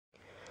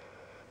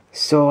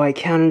So I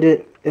counted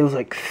it, it was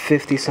like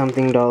 50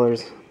 something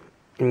dollars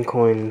in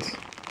coins.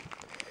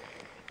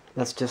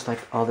 That's just like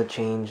all the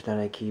change that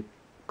I keep,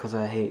 because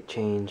I hate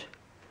change.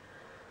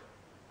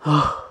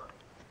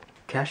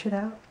 Cash it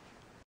out.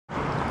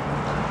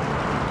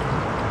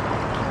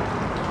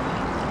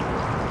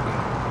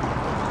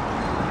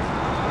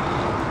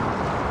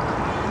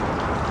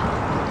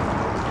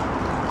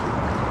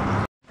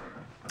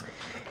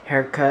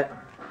 Haircut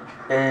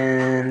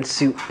and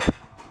soup.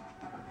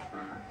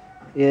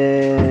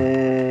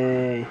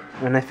 Yay!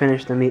 And I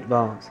finished the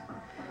meatballs.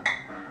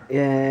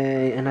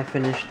 Yay! And I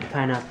finished the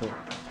pineapple.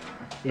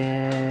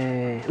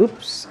 Yay!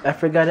 Oops! I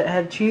forgot it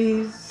had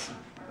cheese.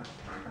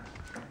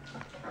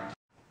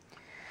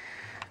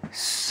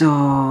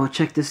 So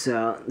check this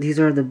out. These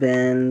are the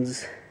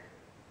bands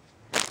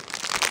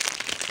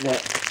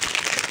that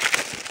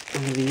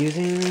I'm gonna be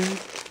using.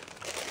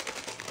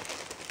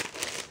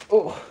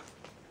 Oh!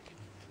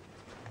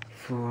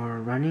 For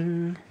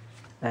running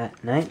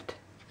at night.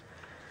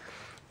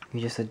 You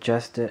just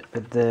adjust it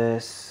with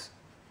this,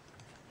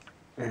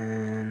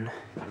 and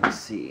let's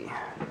see.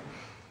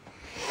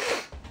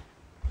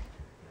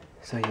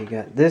 So you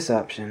got this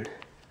option,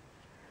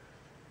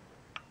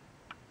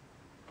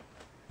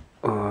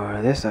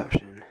 or this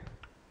option,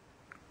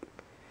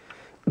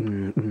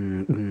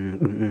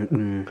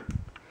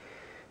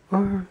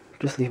 or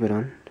just leave it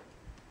on,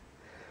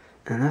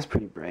 and that's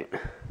pretty bright.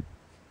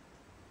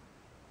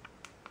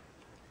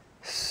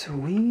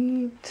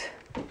 Sweet.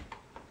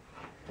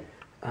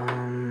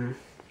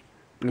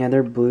 Yeah,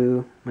 they're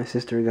blue. My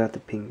sister got the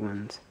pink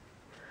ones.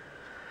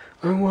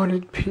 I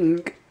wanted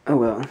pink. Oh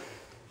well.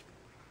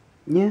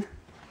 Yeah.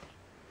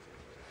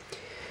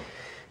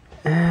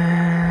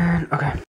 And okay.